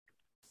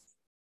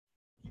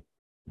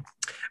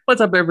What's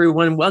up,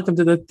 everyone? Welcome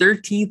to the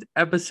 13th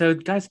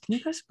episode. Guys, can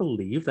you guys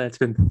believe that it's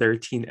been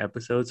 13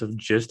 episodes of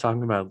just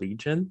talking about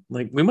Legion?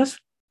 Like, we must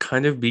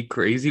kind of be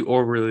crazy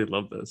or really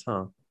love this,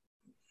 huh?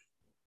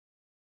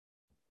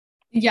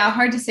 Yeah,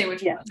 hard to say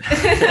which one.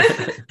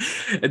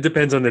 It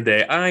depends on the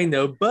day. I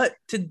know. But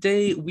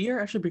today we are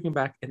actually bringing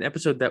back an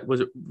episode that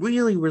was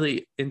really,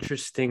 really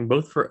interesting,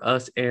 both for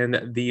us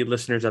and the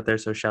listeners out there.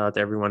 So shout out to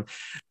everyone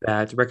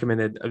that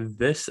recommended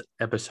this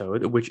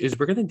episode, which is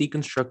we're going to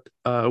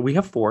deconstruct. We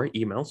have 4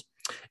 emails.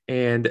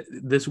 And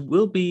this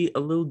will be a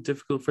little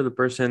difficult for the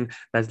person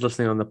that's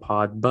listening on the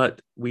pod,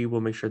 but we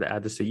will make sure to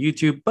add this to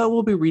YouTube. But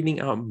we'll be reading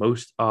out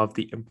most of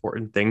the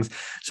important things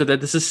so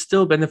that this is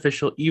still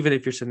beneficial, even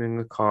if you're sitting in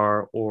the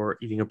car or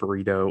eating a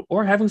burrito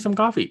or having some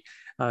coffee.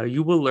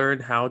 You will learn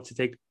how to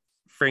take,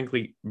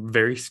 frankly,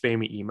 very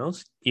spammy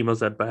emails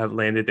that have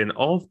landed in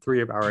all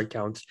 3 of our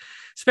accounts,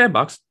 spam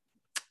box,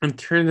 and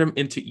turn them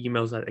into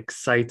emails that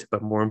excite,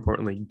 but more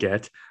importantly,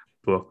 get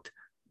booked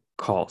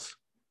calls.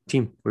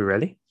 Team, we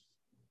ready?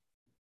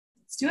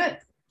 Let's do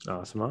it.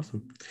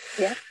 Awesome.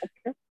 Yeah.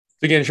 So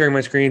again, sharing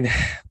my screen,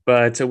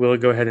 but we'll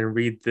go ahead and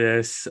read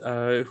this.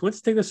 Who wants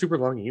to take the super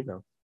long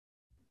email?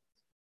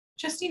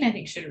 Justine, I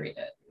think, should read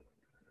it.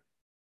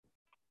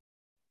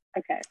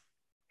 Okay.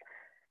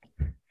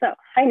 So,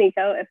 hi,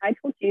 Nico. If I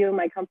told you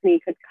my company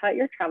could cut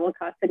your travel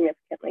costs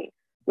significantly,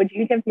 would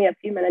you give me a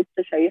few minutes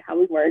to show you how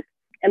we work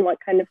and what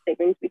kind of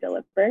savings we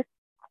deliver?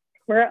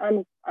 We're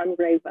on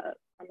Riva,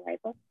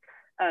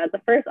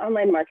 the first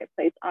online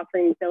marketplace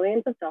offering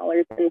billions of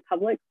dollars in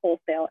public,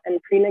 wholesale,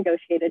 and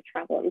pre-negotiated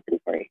travel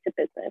inventory to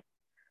business.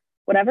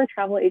 Whatever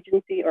travel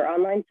agency or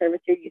online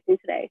service you're using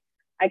today,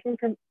 I can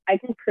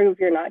prove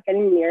you're not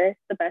getting near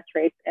the best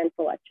rates and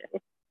selection.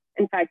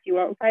 In fact, you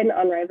won't find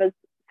OnRiva's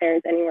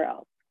fares anywhere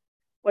else.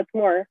 What's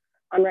more,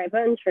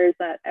 OnRiva ensures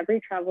that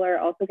every traveler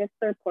also gets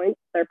their points,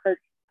 their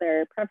perks,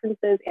 their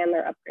preferences, and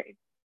their upgrades.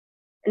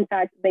 In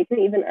fact, they can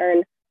even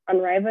earn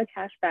OnRiva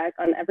cash back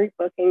on every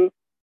booking.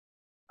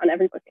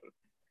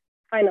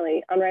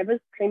 Finally,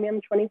 OnRiva's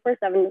premium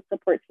 24/7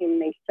 support team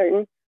makes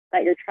certain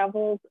that your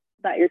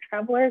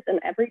travelers and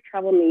every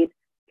travel need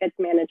gets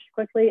managed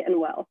quickly and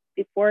well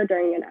before,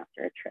 during, and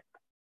after a trip.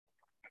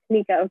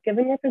 Nico,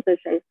 given your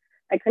position,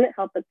 I couldn't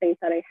help but think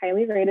that a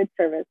highly rated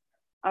service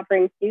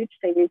offering huge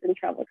savings in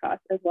travel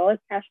costs as well as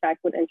cash back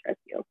would interest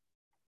you.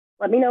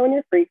 Let me know when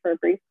you're free for a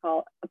brief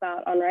call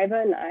about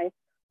OnRiva, and I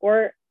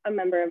or a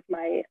member of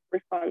my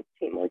response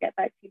team will get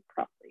back to you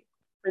promptly.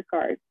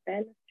 Regards,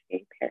 Ben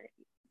J. Perry.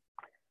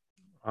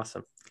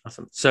 Awesome.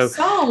 So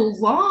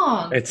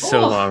long. It's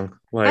so long.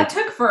 That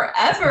took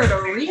forever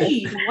to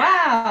read.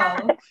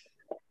 Wow.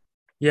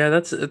 Yeah,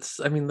 listen,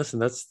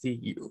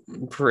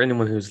 for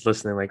anyone who's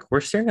listening, like,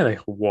 we're staring at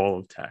a wall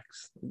of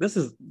text. This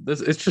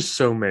it's just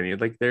so many.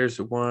 Like, there's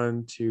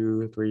 1,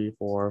 2, 3,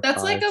 4,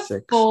 That's 5, like a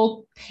 6.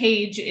 full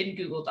page in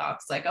Google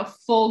Docs, like a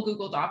full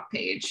Google Doc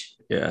page.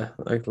 Yeah,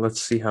 like,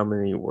 let's see how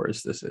many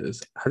words this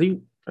is. I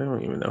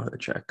don't even know how to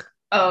check.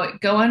 Oh,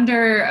 go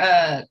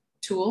under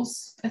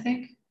tools, I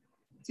think.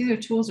 It's either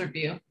tools or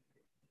view.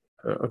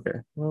 Okay.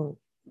 Well,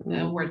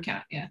 word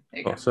count. Yeah. There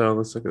you go. So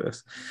let's look at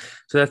this.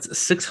 So that's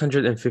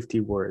 650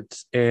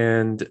 words.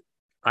 And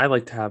I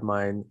like to have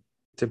mine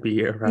to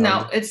be around.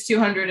 No, it's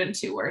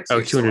 202 words.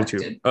 Oh,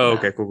 202. Oh,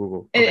 okay.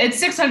 Cool. Okay. It's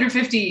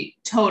 650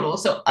 total.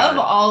 So of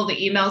all the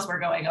emails we're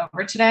going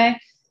over today,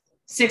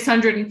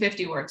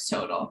 650 words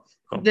total.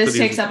 Cool. This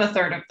takes up a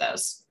third of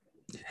those.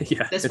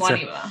 Yeah. This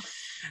one email.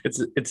 It's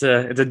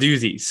a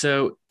doozy.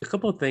 So a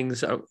couple of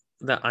things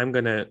that I'm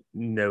gonna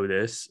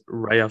notice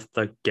right off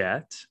the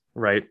get,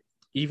 right?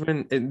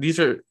 Even these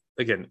are,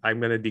 again, I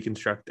want to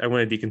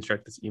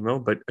deconstruct this email,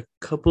 but a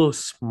couple of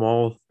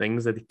small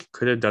things that he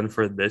could have done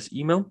for this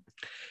email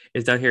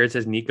is down here. It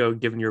says, Nico,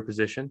 given your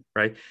position,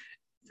 right?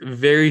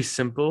 Very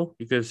simple.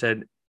 You could have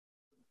said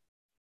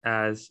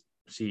as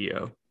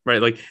CEO,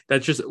 right? Like,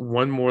 that's just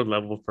one more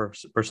level of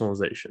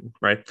personalization,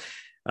 right?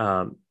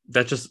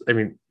 That's just,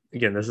 again,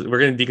 we're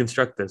going to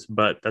deconstruct this,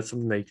 but that's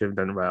something that you could have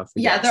done right off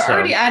the get. They're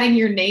already adding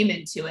your name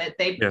into it.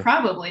 They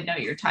probably know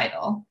your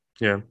title.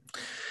 Yeah.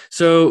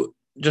 So,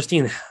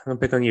 Justine, I'm going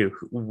to pick on you.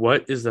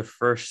 What is the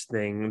first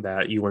thing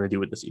that you want to do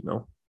with this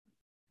email?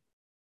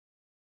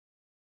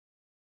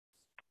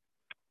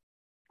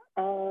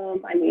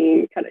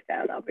 Cut it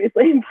down,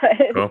 obviously.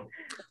 But cool.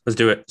 Let's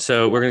do it.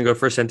 So we're going to go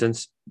first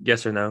sentence,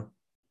 yes or no?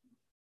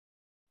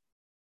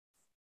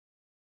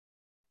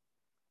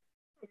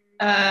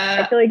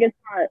 I feel like it's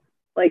not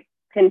like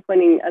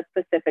pinpointing a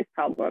specific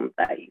problem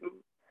that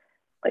you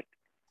like.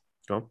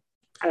 Cool.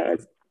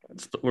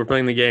 We're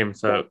playing the game,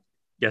 so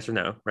yes or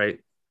no, right?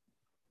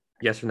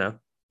 Yes or no?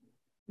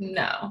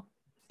 No.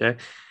 Okay.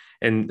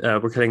 And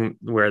we're cutting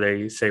where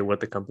they say what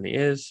the company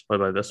is. What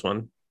about this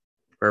one?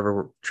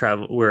 Whatever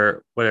travel.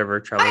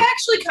 I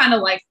actually kind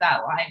of like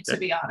that line, to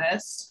be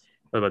honest.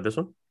 What about this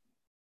one?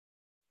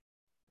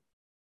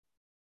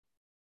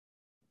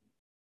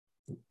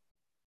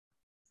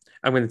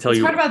 I'm going to tell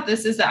you. What's hard about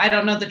this is that I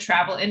don't know the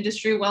travel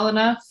industry well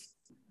enough.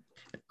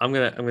 I'm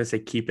gonna say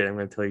keep it. I'm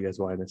going to tell you guys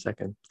why in a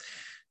second.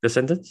 The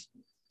sentence,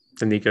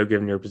 the Nico,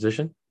 given your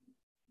position,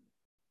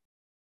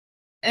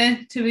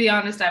 To be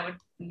honest, I would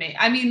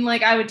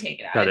take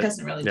it out. It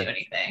doesn't really do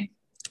anything.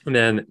 And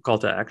then call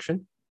to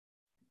action.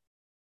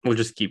 We'll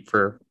just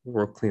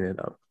we'll clean it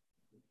up.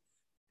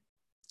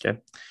 Okay.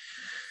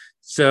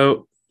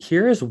 So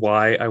here's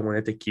why I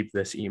wanted to keep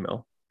this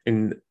email.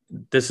 And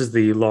this is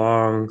the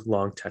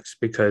long text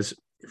because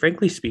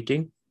frankly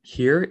speaking,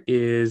 here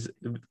is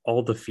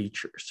all the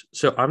features.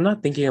 So I'm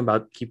not thinking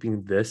about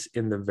keeping this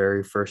in the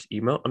very first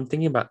email. I'm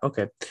thinking about,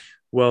 okay,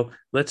 well,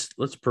 let's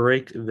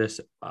break this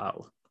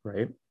out,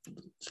 right?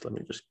 So let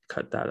me just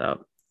cut that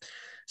out.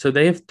 So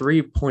they have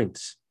 3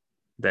 points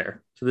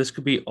there. So this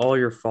could be all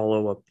your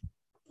follow-up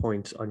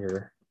points on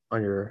your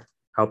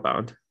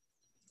outbound,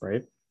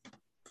 right?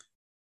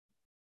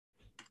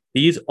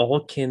 These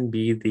all can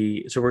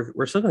be so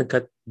we're still going to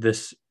cut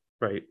this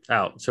right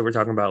out. So we're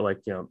talking about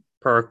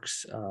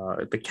perks,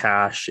 the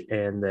cash,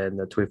 and then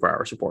the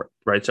 24-hour support,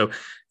 right? So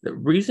the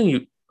reason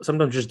you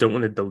sometimes just don't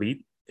want to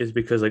delete is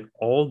because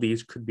all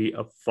these could be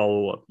a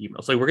follow-up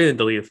email. So we're going to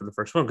delete it for the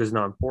first one because it's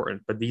not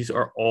important, but these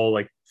are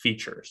all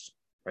features,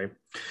 right?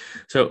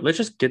 So let's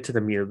just get to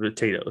the meat of the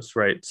potatoes,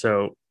 right?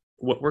 So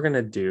what we're going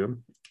to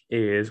do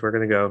is we're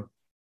going to go,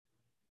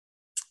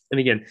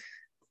 and again,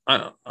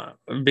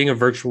 being a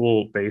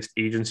virtual based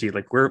agency,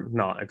 we're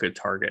not a good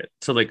target.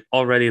 So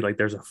already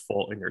there's a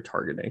fault in your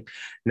targeting.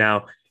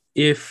 Now,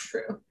 if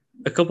True.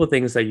 A couple of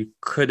things that you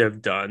could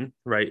have done,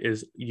 right,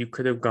 is you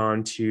could have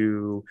gone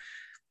to,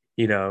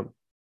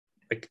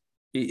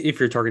 if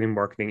you're targeting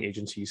marketing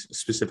agencies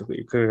specifically,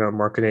 you could have gone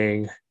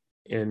marketing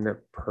in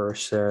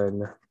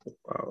person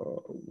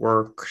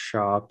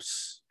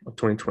workshops of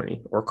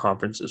 2020 or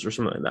conferences or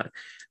something like that.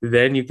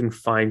 Then you can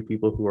find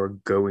people who are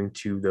going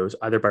to those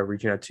either by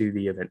reaching out to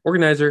the event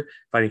organizer,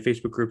 finding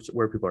Facebook groups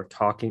where people are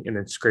talking, and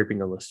then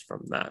scraping a list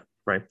from that,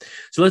 right?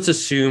 So let's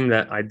assume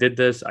that I did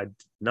this. I did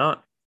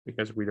not,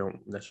 because we don't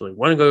necessarily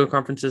want to go to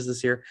conferences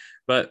this year,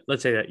 but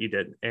let's say that you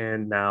did,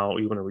 and now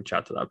you want to reach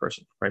out to that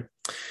person, right?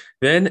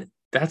 Then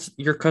that's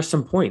your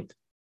custom point.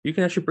 You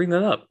can actually bring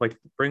that up,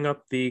 bring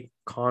up the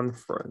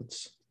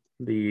conference,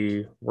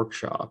 the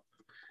workshop,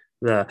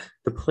 the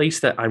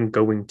place that I'm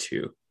going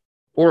to,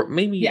 or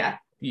maybe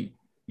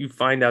you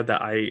find out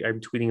that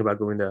I'm tweeting about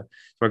going to.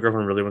 My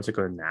girlfriend really wants to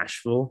go to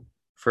Nashville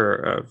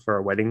for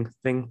a wedding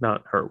thing,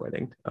 not her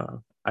wedding.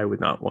 I would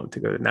not want to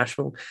go to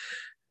Nashville.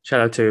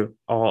 Shout out to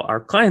all our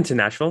clients in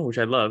Nashville, which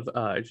I love.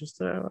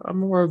 I'm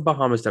more of a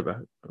Bahamas type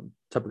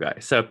of guy.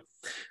 So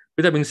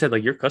with that being said,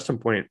 your custom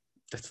point,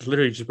 that's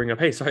literally just bring up,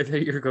 hey, sorry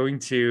that you're going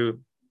to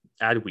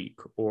Adweek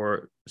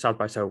or South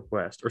by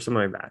Southwest or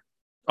something like that.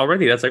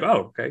 Already, that's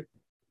oh, okay,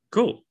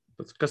 cool.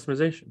 That's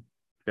customization.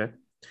 Okay.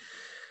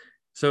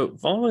 So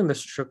following the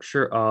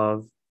structure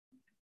of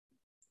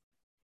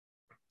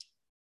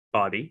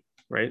body,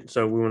 right?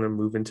 So we want to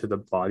move into the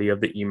body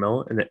of the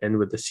email and then end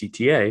with the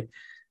CTA.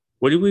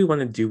 What do we want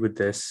to do with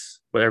this?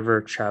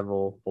 Whatever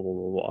travel, blah, blah,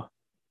 blah, blah.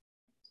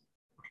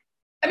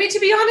 I mean,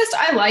 to be honest,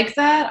 I like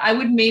that. I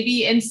would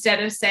maybe,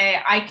 instead of say,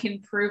 I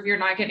can prove you're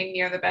not getting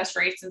near the best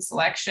rates in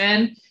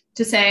selection,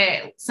 to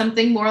say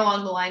something more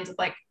along the lines of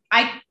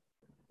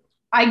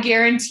I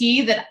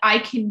guarantee that I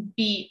can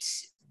beat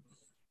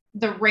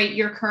the rate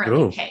you're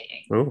currently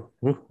paying. Oh,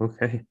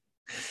 okay.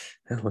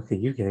 Look at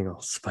you getting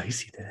all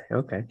spicy today.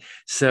 Okay.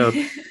 So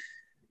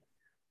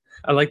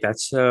I like that.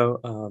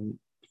 So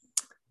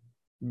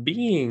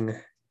being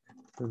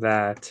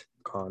that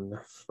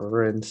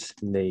conference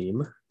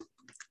name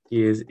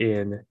is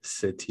in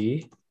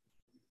city,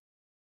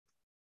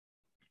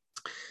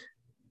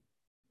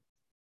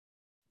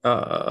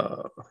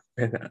 and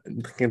I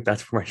think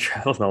that's where my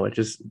travel knowledge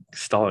is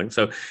stalling.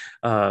 So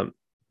I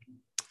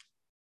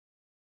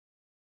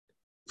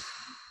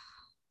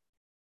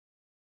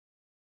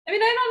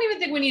mean, I don't even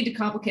think we need to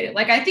complicate it.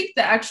 I think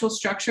the actual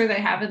structure they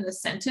have in the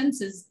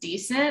sentence is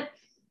decent.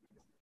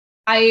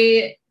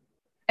 I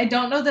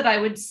don't know that I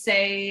would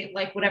say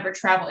whatever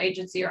travel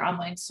agency or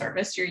online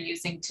service you're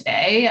using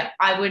today.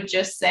 I would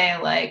just say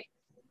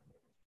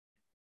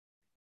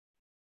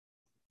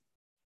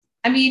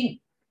I mean,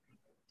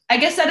 I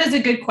guess that is a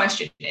good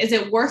question. Is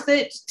it worth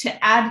it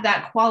to add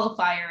that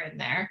qualifier in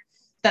there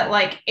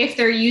that if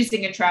they're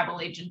using a travel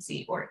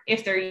agency or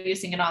if they're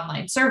using an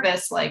online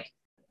service,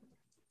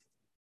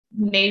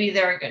 maybe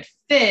they're a good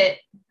fit.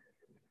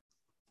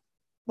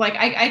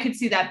 I could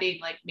see that being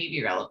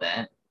maybe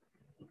relevant.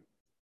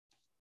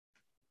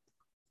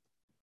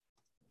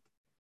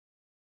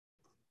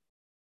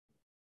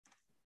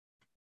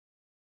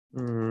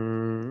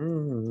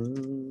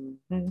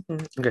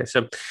 Okay,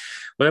 so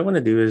what I want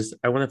to do is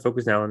I want to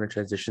focus now on the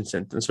transition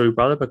sentence. So we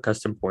brought up a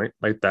custom point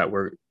like that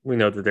where we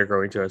know that they're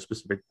going to a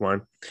specific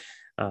one.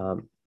 I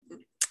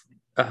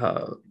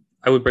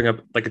would bring up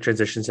a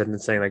transition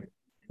sentence saying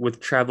with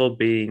travel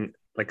being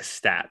a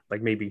stat,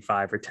 maybe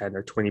 5 or 10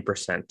 or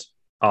 20%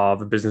 of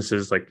the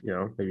businesses,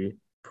 maybe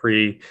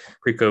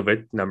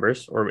pre-COVID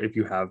numbers, or if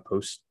you have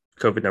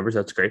post-COVID numbers,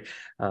 that's great.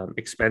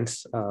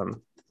 Expense.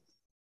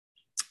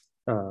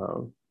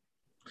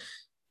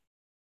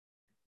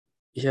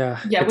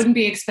 It wouldn't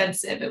be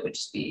expensive. It would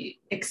just be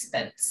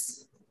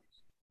expense.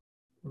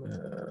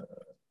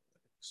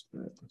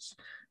 expense.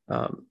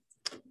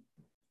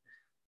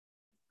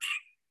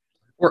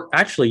 Or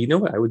actually, you know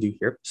what I would do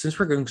here? Since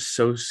we're going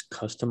so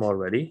custom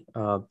already,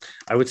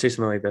 I would say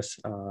something like this.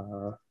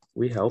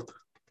 We help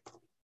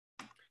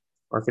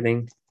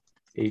marketing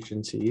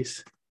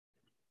agencies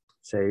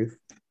save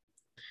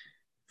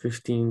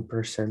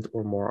 15%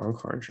 or more on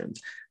car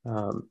insurance.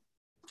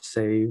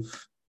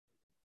 Save,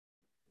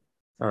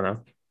 I don't know.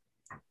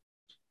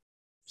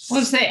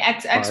 We'll say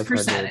X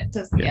percent. It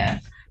doesn't, yeah.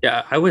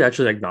 Yeah, I would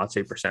actually like not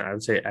say percent. I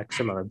would say X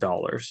amount of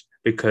dollars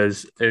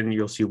because, and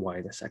you'll see why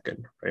in a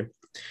second, right?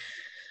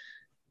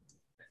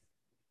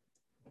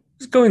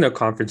 Going to a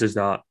conference is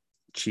not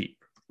cheap,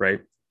 right?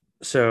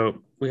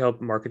 So we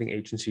help marketing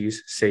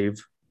agencies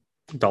save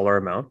dollar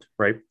amount,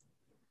 right?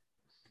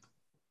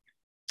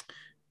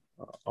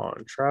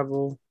 On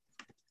travel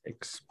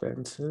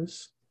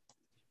expenses.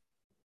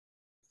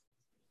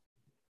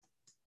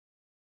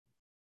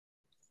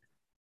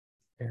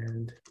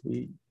 And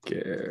we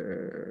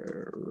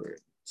guarantee.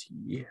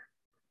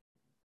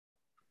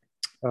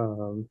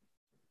 Where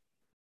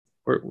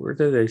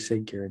do they say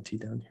guarantee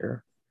down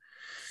here?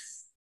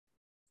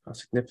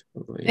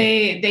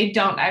 Significantly. They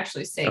don't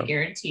actually say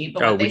guarantee,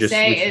 but what they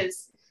say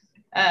is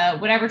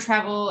whatever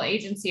travel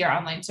agency or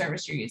online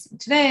service you're using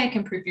today, I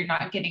can prove you're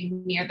not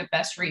getting near the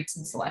best rates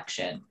and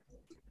selection.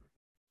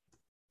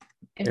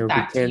 In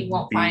fact, you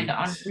won't find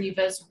on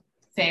Riva's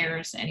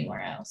fares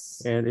anywhere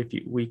else. And if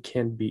we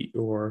can beat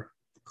your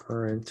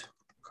current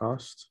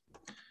cost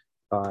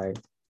by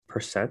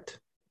percent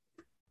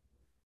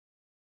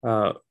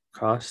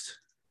cost,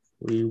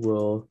 we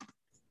will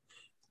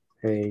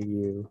pay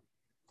you.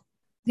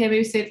 Yeah,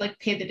 maybe say like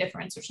pay the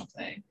difference or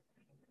something.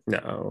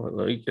 No,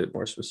 let me get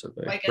more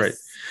specific. Well, right.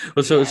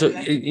 Well, so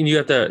and you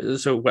have to.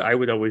 So what I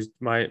would always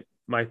my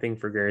thing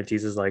for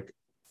guarantees is like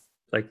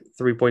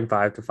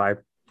 3.5 to 5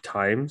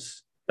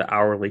 times the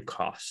hourly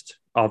cost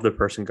of the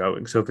person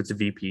going. So if it's a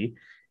VP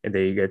and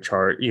they get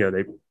charged,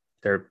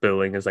 their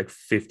billing is like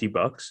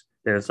 $50,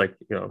 then it's like,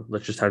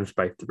 let's just times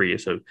by 3.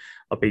 So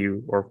I'll pay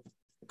you, or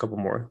a couple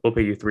more. We'll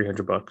pay you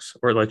 $300,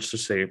 or let's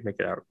just say make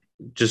it out.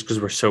 Just because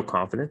we're so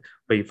confident,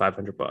 pay you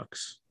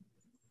 $500.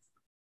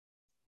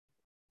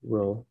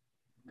 Will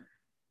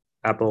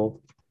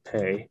Apple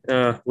Pay?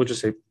 We'll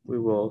just say we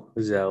will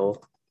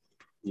Zelle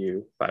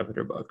you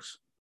 $500.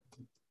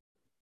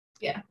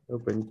 Yeah.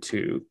 Open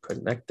to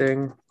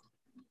connecting.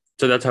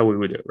 So that's how we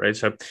would do it, right?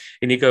 So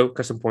in Nico,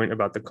 custom point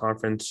about the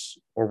conference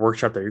or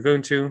workshop that you're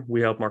going to,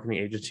 we help marketing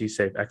agencies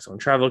save X on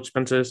travel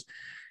expenses.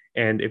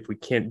 And if we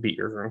can't beat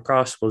your current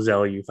costs, we'll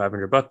Zelle you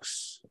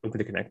 $500. Open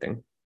to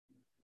connecting.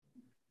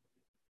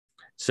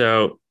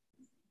 So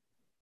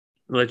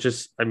we'll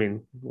just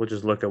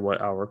look at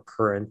what our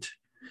current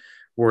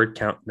word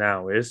count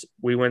now is.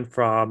 We went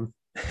from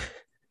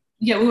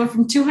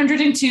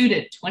 202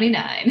 to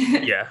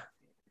 29.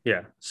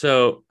 Yeah.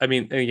 So,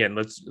 again,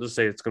 let's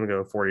say it's going to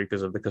go to 40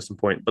 because of the custom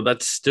point, but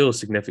that's still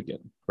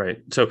significant,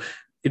 right? So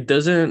it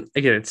doesn't,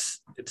 again, it's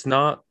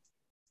not,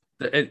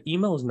 an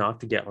email is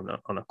not to get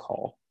on a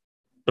call.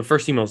 The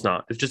first email is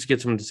not. It's just to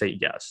get someone to say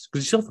yes,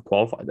 because you still have to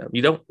qualify them.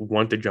 You don't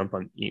want to jump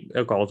on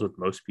calls with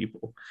most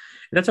people,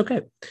 and that's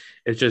okay.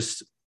 It's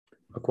just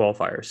a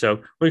qualifier.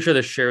 So make sure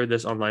to share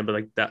this online, but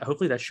like that,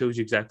 hopefully that shows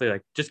you exactly,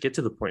 like, just get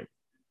to the point.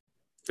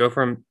 Go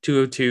from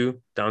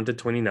 202 down to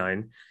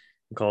 29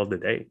 and call it a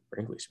day,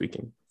 frankly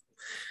speaking.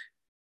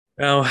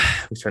 Now,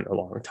 we spent a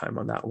long time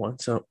on that one,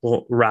 so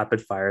we'll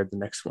rapid fire the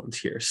next ones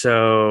here.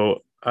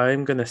 So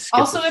I'm going to skip.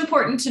 Also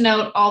important to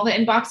note, all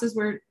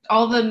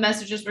the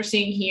messages we're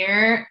seeing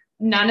here,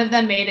 none of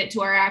them made it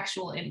to our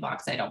actual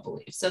inbox, I don't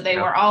believe. So they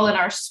were all in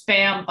our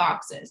spam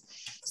boxes.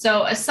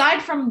 So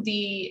aside from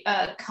the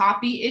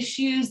copy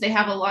issues, they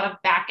have a lot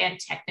of back-end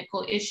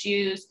technical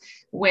issues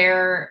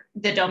where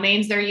the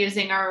domains they're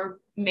using are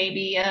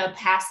maybe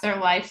past their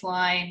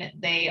lifeline.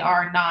 They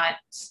are not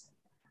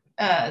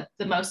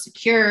the most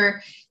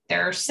secure.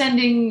 They're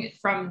sending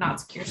from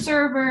not secure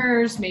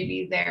servers.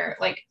 Maybe they're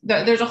like,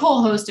 there's a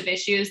whole host of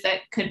issues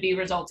that could be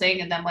resulting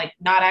in them like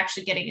not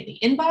actually getting in the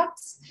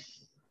inbox.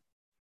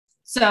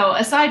 So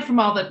aside from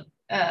all the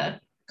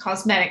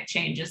cosmetic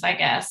changes, I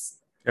guess,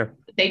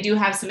 they do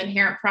have some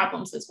inherent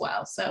problems as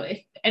well. So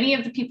if any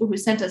of the people who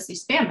sent us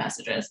these spam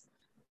messages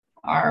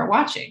are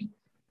watching,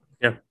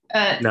 you've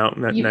got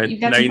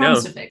some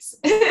problems to fix.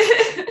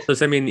 So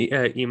send me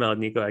an email at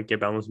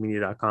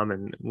nico@getbalancemedia.com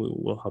and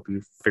we'll help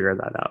you figure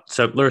that out.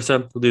 So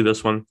Larissa, we'll do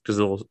this one because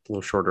it's a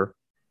little shorter.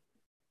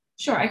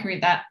 Sure, I can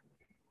read that.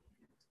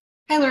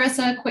 Hi,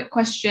 Larissa. Quick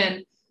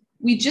question.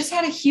 We just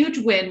had a huge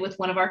win with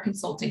one of our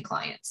consulting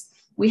clients.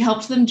 We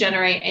helped them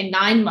generate a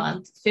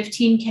 9-month,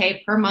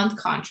 $15K per month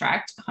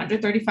contract,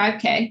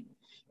 $135K,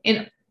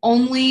 in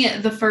only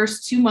the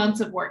first 2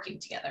 months of working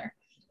together.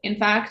 In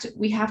fact,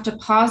 we have to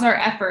pause our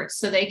efforts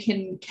so they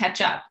can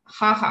catch up.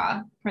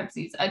 Haha,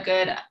 parentheses, a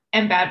good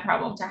and bad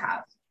problem to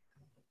have.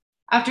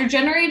 After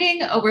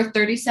generating over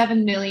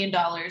 $37 million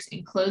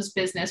in closed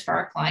business for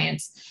our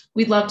clients,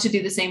 we'd love to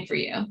do the same for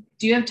you.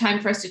 Do you have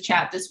time for us to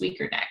chat this week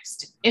or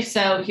next? If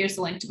so, here's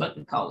the link to book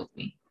a call with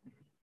me.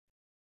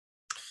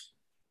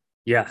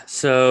 Yeah.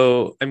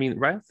 So, I mean,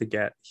 right off the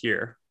get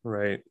here,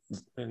 right?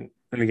 And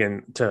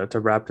again, to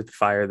rapid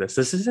fire this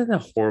isn't a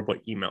horrible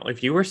email.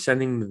 If you were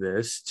sending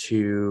this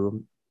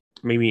to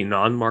maybe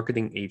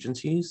non-marketing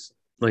agencies,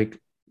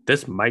 like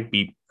this might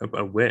be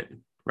a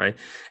win, right?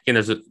 Again,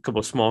 there's a couple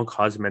of small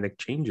cosmetic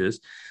changes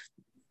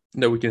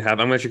that we can have.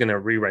 I'm actually going to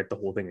rewrite the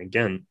whole thing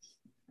again.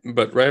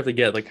 But right off the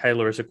get, like, hi,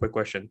 Larissa, quick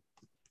question.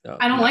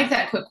 I don't like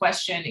that quick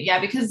question. Yeah,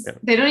 because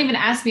they don't even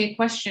ask me a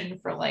question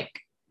for like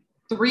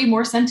 3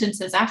 more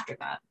sentences after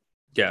that.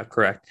 Yeah,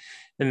 correct.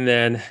 And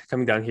then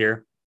coming down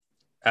here,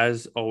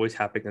 as always,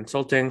 happy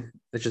consulting,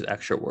 it's just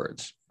extra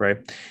words, right?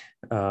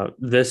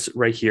 This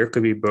right here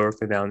could be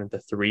broken down into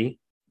 3,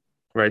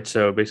 right?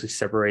 So basically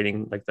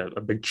separating like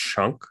a big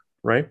chunk,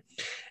 right?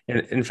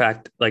 And in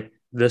fact, like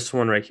this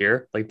one right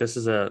here, like this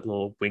is a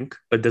little wink,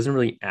 but doesn't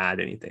really add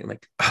anything.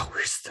 Like, oh,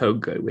 we're so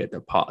good, we had to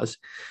pause.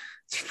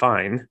 It's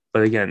fine,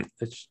 but again,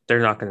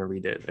 they're not going to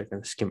read it. They're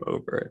going to skim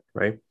over it,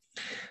 right?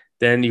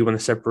 Then you want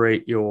to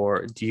separate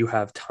your, do you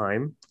have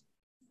time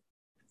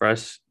for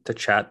us to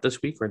chat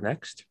this week or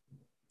next?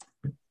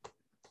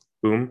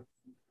 Boom,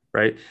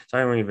 right? So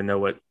I don't even know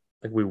what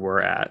like we were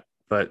at,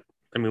 but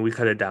I mean, we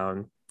cut it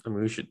down. I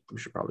mean, we should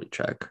probably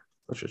check.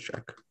 Let's just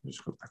check.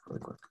 Just go back really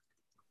quick.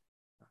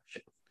 Oh,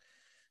 shit.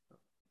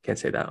 Can't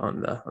say that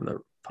on the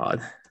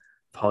pod.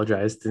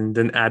 Apologize.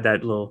 Didn't add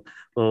that little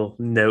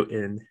note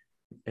in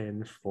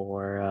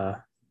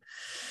for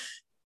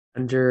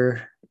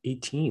under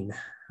 18.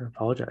 I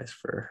apologize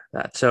for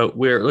that. So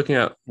we're looking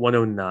at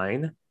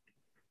 109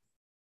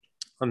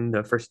 on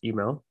the first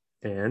email,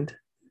 and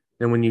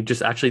then when you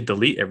just actually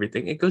delete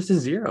everything, it goes to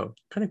 0.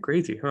 Kind of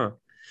crazy, huh?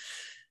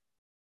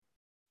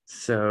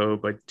 So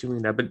by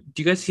doing that, but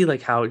do you guys see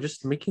like how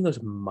just making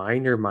those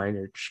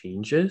minor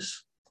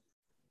changes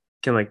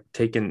can like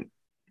take a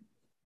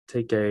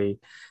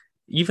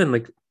even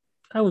like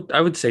I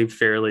would say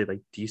fairly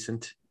like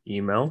decent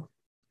email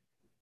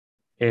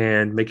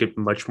and make it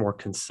much more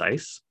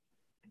concise.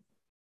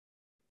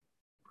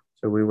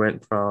 So we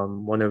went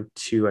from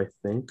 102, I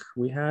think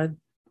we had,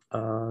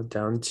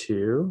 down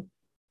to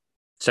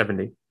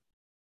 70.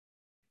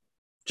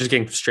 Just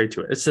getting straight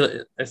to it.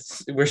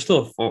 We're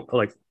still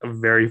like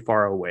very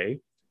far away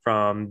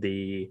from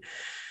the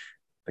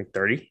like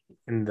 30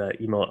 in the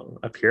email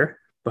up here,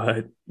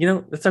 but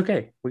it's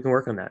okay. We can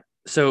work on that.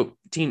 So,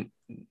 team,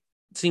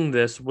 seeing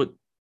this, what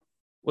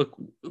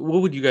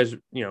would you guys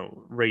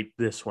rate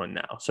this one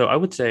now? So I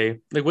would say,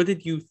 like, what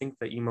did you think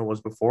the email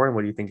was before, and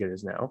what do you think it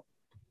is now?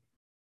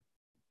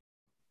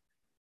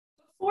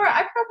 Before,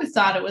 I probably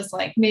thought it was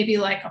like maybe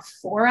like a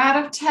 4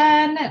 out of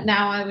 10.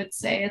 Now I would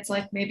say it's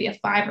like maybe a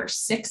 5 or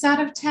 6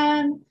 out of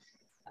 10.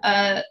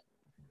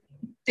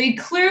 They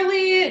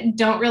clearly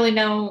don't really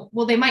know.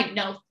 Well, they might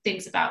know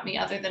things about me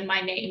other than my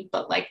name,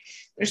 but like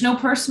there's no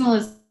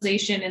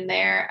personalization in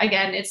there.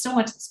 Again, it still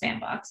went to the spam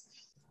box.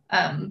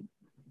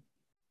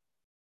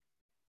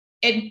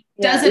 It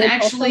doesn't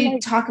actually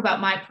talk about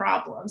my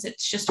problems.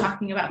 It's just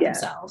talking about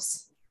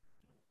themselves.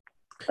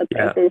 That's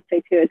what I was going to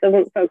say too. It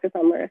doesn't focus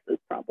on Larissa's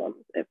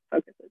problems. It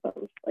focuses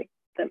on like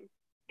them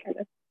kind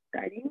of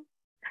bragging.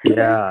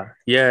 Yeah.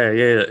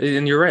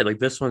 And you're right. Like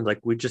this one, like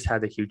we just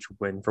had a huge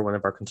win for one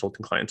of our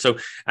consulting clients. So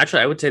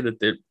actually, I would say that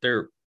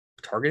their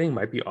targeting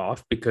might be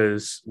off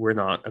because we're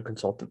not a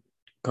consultant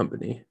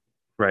company,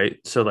 right?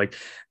 So like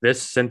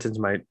this sentence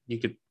you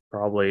could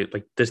probably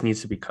like this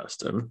needs to be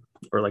custom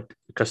or like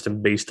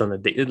custom based on the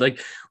data. Like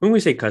when we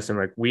say custom,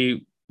 like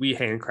we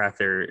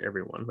handcraft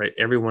everyone, right?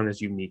 Everyone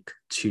is unique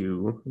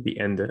to the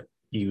end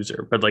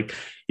user, but like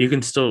you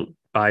can still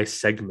by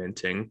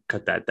segmenting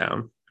cut that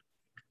down.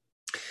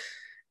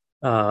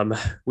 So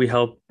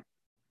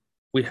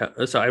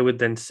I would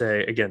then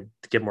say again,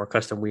 to get more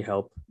custom, we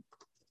help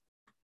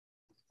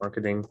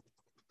marketing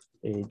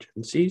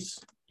agencies,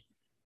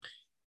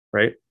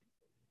 right?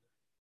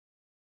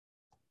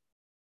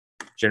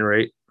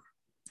 Generate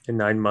a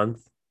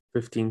 9-month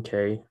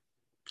 15K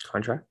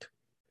contract.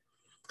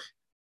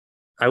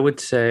 I would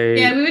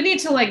say we would need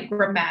to like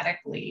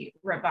grammatically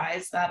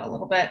revise that a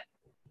little bit.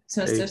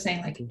 So instead of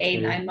saying like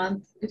a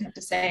 9-month, we'd have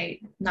to say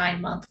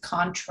 9-month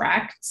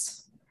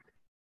contracts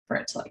for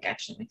it to like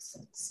actually make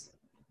sense.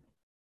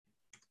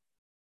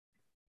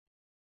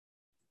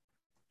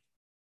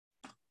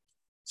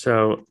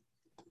 So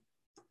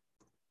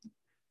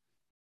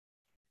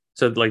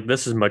like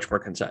this is much more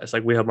concise.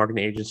 Like we have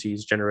marketing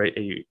agencies generate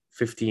a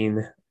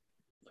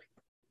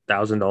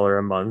 $15,000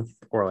 a month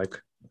or like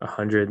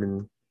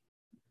 135K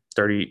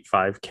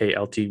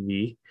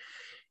LTV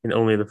in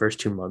only the first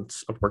 2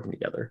 months of working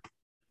together.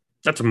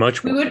 That's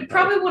much more. We would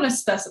probably want to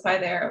specify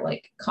their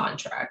like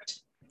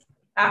contract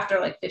after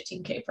like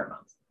 15K per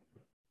month.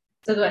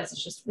 So otherwise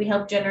it's just we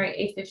help generate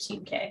a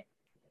 15K.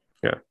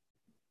 Yeah.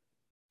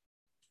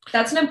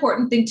 That's an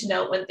important thing to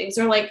note when things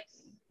are like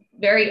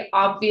very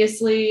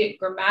obviously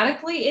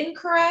grammatically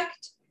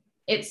incorrect.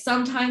 It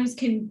sometimes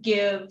can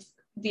give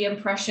the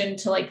impression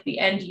to like the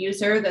end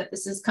user that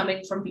this is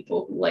coming from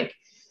people who like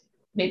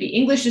maybe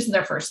English isn't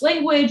their first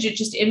language. It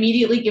just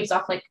immediately gives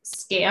off like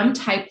scam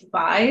type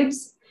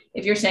vibes.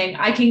 If you're saying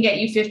I can get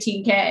you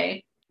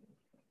 15K,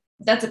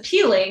 that's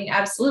appealing,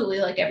 absolutely.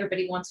 Like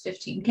everybody wants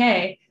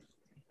 15K,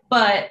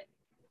 but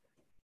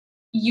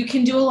you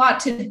can do a lot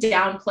to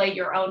downplay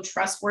your own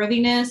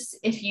trustworthiness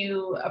if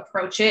you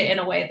approach it in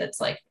a way that's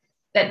like,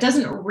 that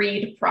doesn't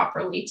read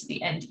properly to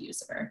the end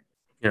user.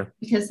 Yeah.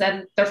 Because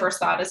then their first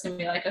thought is going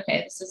to be like,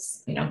 okay, this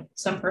is, you know,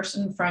 some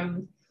person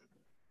from,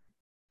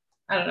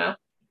 I don't know.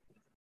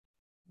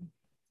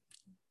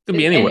 Could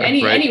be anywhere,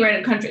 right? Anywhere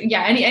in the country.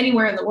 Yeah.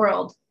 Anywhere in the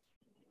world.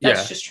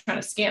 That's just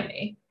trying to scam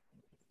me.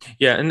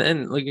 Yeah.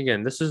 And like,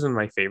 again, this isn't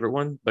my favorite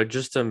one, but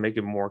just to make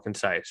it more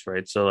concise,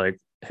 right? So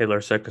like, hey,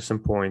 Larsa, case in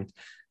point,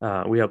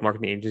 we help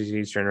marketing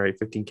agencies generate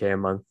 15K a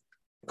month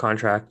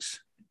contracts,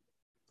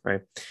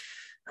 right?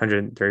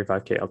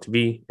 135K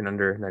LTV in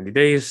under 90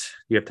 days.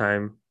 You have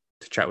time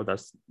to chat with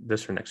us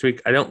this for next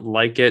week. I don't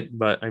like it,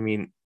 but I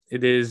mean,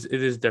 it is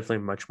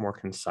definitely much more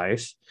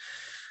concise.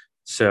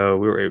 So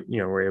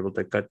we're able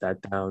to cut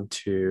that down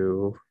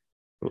to,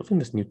 looking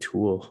at this new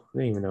tool, I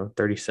don't even know,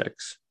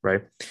 36,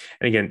 right?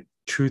 And again,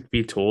 truth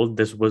be told,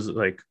 this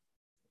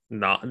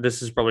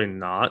is probably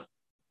not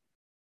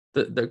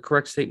the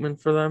correct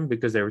statement for them,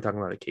 because they were talking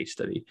about a case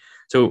study.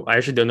 So I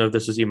actually don't know if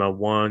this was email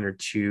 1 or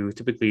 2.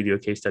 Typically you do a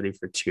case study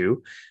for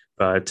 2,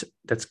 but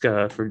that's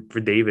for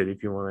David.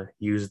 If you want to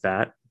use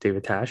that,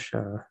 David Tash,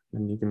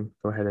 then you can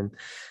go ahead and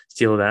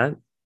steal that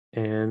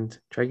and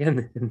try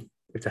again. And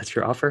if that's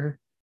your offer,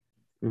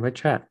 we might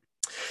chat.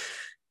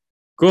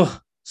 Cool.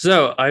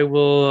 So I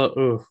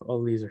will,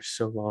 all these are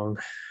so long.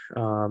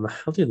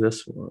 I'll do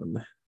this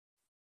one.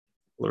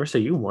 Larissa,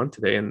 you won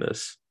today in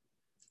this.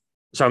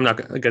 So I'm not,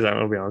 because I'm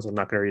going to be honest, I'm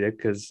not going to read it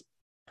because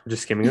I'm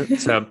just skimming it.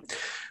 So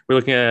we're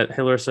looking at,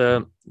 hey,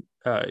 Larissa,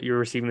 you're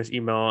receiving this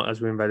email as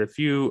we invited a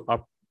few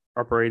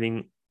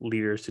operating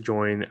leaders to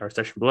join our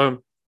session below.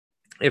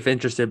 If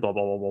interested, blah,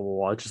 blah, blah, blah, blah,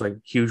 blah. Just like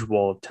huge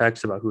wall of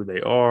text about who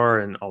they are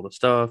and all the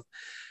stuff.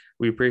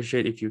 We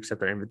appreciate if you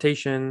accept our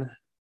invitation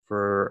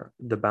for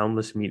the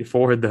Boundless Media,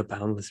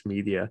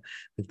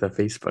 with the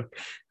Facebook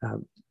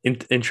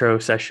intro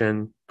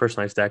session,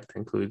 personalized deck that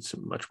includes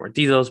much more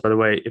details. By the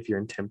way, if you're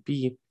in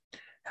Tempe,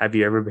 have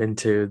you ever been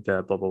to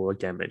the blah, blah, blah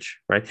Gamage,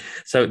 right?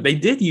 So they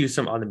did use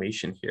some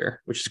automation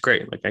here, which is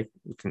great. Like I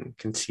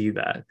can see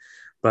that.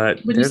 But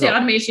when you say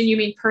automation, you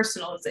mean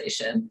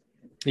personalization.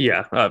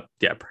 Yeah,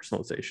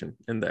 personalization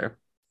in there.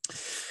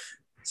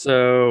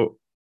 So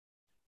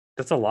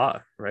that's a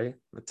lot, right?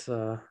 It's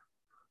a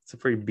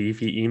pretty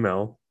beefy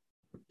email,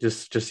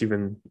 just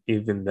even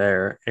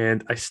there.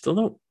 And I still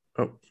don't.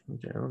 Oh,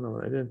 okay, I don't know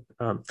what I did.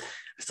 I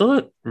still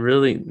don't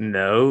really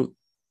know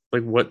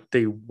like what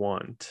they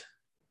want.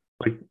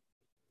 Like, you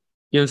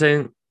know what I'm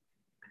saying?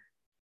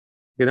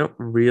 They don't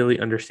really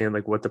understand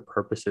like what the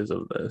purpose is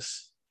of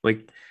this.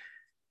 Like,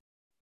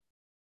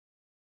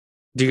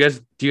 do you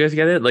guys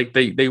get it? Like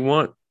they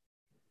want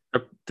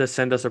to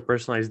send us a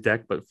personalized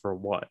deck, but for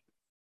what?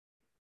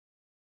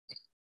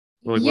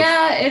 Like,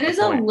 yeah, it is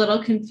a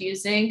little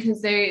confusing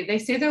because they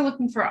say they're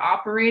looking for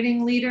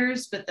operating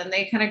leaders, but then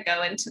they kind of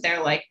go into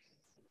their like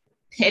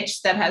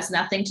pitch that has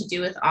nothing to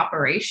do with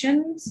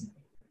operations.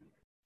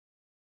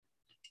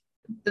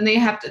 Then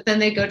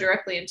they go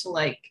directly into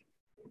like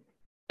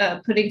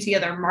putting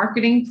together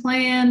marketing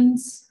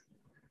plans.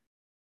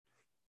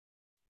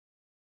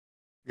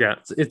 Yeah,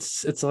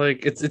 it's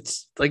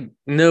like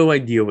no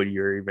idea what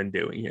you're even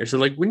doing here. So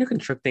like when you're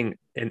constructing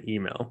an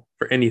email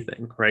for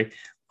anything, right?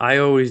 I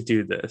always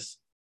do this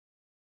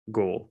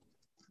goal.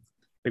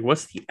 Like,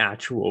 what's the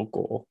actual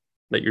goal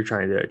that you're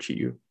trying to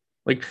achieve?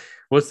 Like,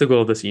 what's the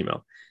goal of this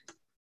email?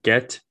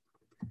 Get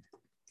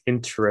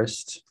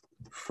interest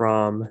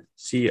from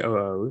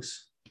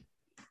COOs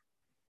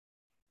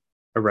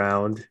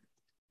around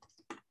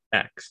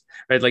X,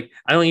 right? Like,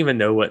 I don't even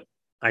know what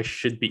I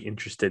should be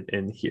interested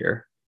in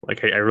here.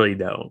 Like, I really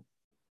don't.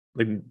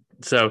 Like,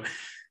 so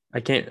I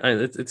can't.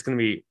 It's going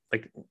to be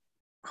like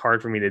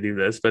hard for me to do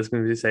this, but it's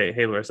going to be to say,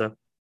 hey, Larissa,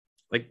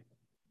 like,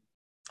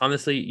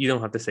 honestly, you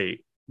don't have to say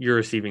you're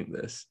receiving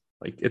this.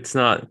 Like, it's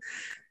not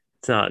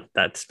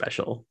that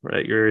special,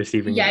 right? You're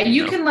receiving. Yeah,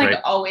 you can like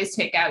always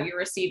take out you're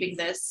receiving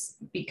this,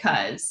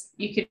 because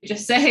you could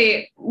just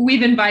say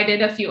we've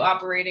invited a few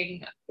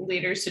operating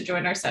leaders to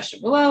join our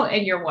session below,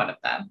 and you're one of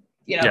them.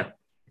 You know,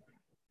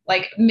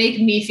 like make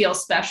me feel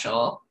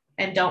special,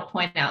 and don't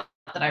point out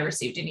that I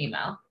received an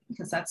email,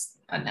 because that's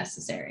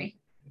unnecessary.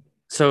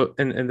 So,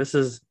 and this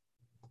is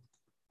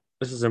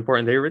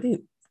important. They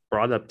already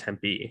brought up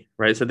Tempe,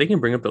 right? So they can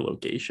bring up the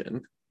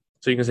location.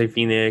 So you can say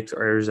Phoenix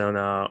or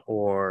Arizona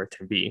or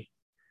Tempe,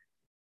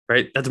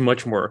 right? That's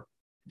much more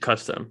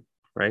custom,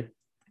 right?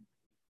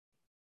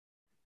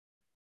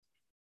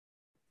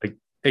 Like,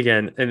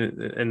 again,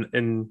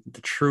 and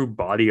the true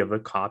body of the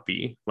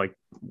copy, like,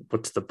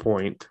 what's the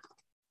point?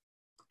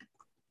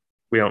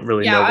 We don't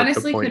really know what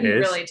the point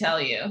couldn't is. Really tell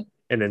you.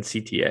 And then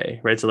CTA,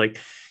 right? So like,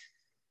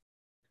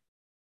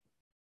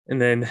 and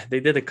then they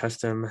did a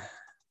custom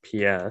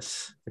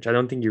PS, which I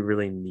don't think you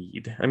really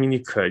need. I mean, you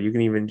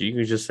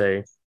can just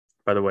say,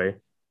 by the way,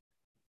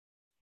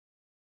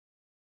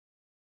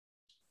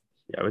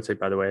 I would say,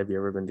 by the way, have you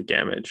ever been to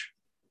Gamage?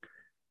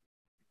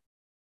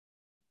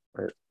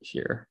 Right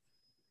here.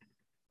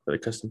 for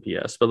the custom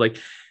PS. But like,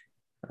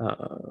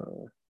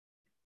 uh,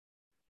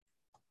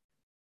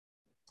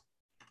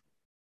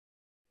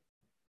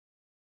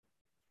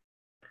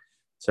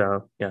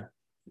 so yeah,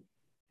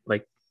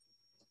 like,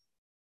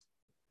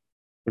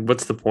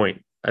 what's the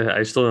point?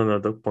 I still don't know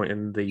the point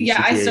in the Yeah,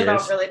 CTA I still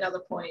don't is. really know the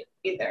point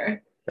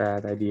either.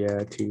 Bad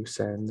idea to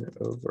send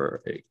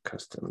over a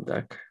custom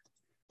deck.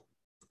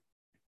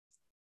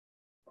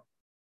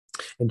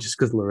 And just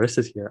because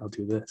Larissa's here, I'll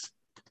do this.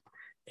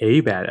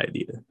 A bad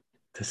idea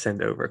to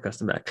send over a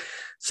custom deck.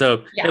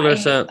 So, Yeah, hey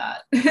Larissa.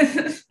 I hate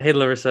that. Hey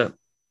Larissa,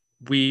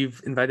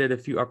 we've invited a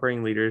few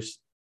operating leaders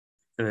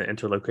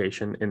into a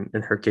location.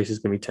 In her case, it's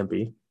going to be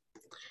Tempe.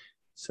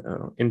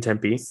 So in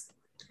Tempe,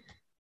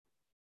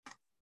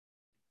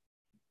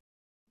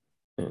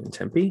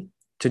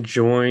 to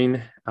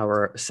join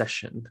our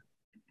session.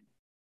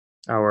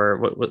 Our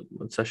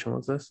what session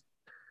was this?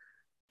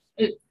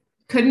 It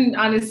couldn't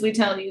honestly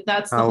tell you.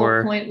 That's the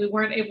Our whole point we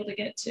weren't able to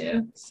get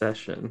to.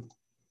 Session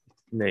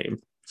name.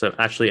 So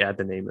actually add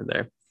the name in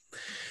there.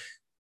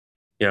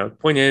 You know,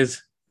 point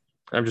is,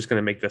 I'm just going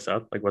to make this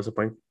up. Like, what's the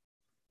point?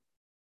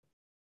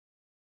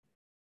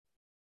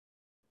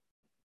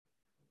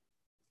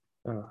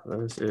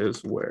 This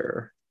is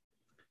where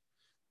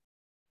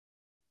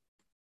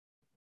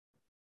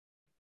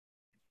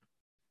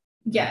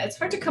Yeah, it's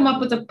hard to come up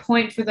with a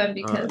point for them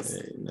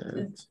because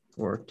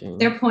working.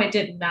 Their point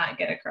did not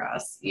get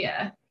across.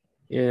 Yeah.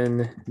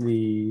 In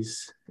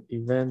these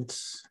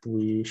events,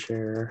 we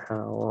share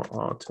how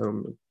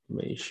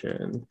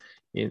automation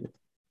in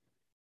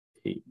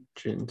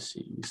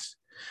agencies.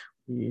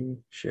 We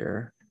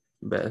share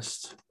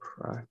best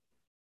practices.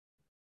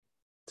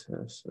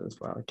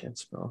 Wow, I can't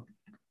spell.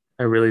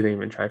 I really didn't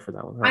even try for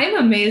that one. Huh? I'm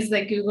amazed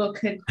that Google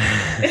could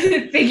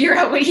figure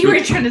out what you were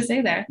trying to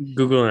say there.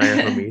 Google and I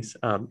are homies.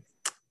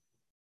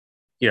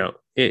 You know,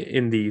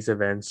 in these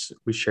events,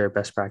 we share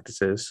best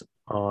practices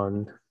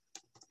on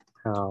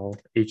how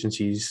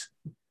agencies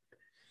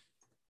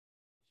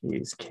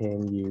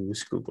can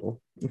use Google,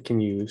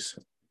 can use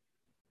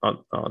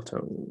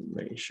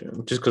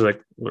automation, just because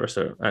like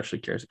Larissa actually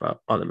cares about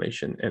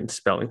automation and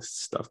spelling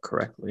stuff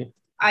correctly.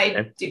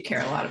 I do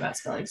care a lot about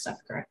spelling stuff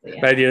correctly.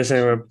 Yeah. Idea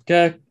same.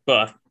 Okay,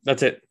 but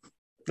that's it.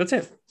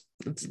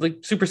 It's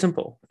like super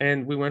simple,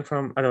 and we went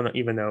from I don't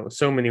even know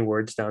so many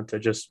words down to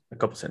just a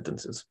couple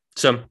sentences.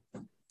 So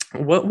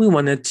what we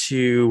wanted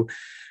to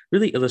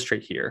really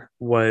illustrate here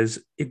was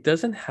it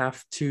doesn't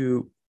have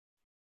to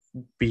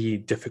be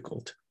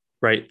difficult,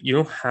 right? You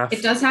don't have.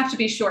 It does have to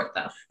be short,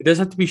 though. It does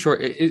have to be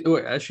short.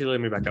 Actually,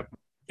 let me back up.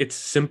 It's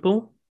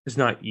simple. It's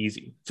not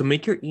easy. So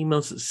make your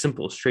emails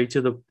simple, straight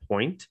to the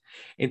point,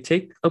 and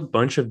take a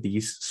bunch of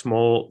these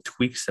small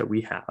tweaks that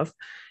we have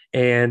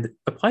and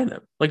apply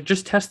them. Like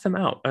just test them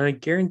out. And I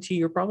guarantee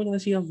you're probably going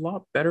to see a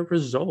lot better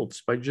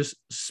results by just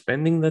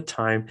spending the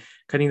time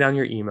cutting down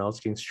your emails,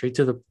 getting straight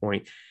to the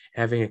point,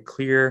 having a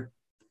clear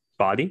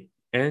body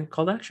and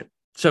call to action.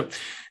 So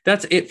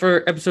that's it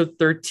for episode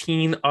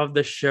 13 of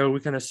the show. We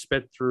kind of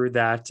sped through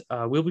that.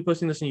 We'll be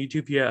posting this on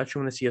YouTube if you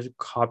actually want to see us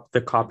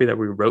the copy that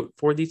we wrote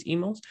for these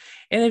emails.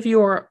 And if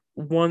you are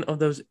one of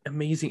those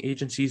amazing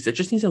agencies that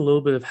just needs a little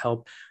bit of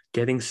help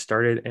getting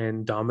started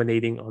and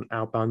dominating on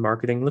outbound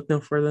marketing, look no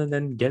further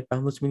than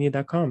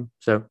getboundlessmedia.com.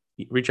 So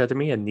reach out to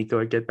me at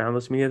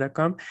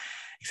nico@getboundlessmedia.com.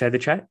 Excited to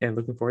chat and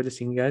looking forward to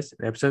seeing you guys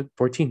in episode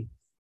 14.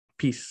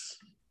 Peace.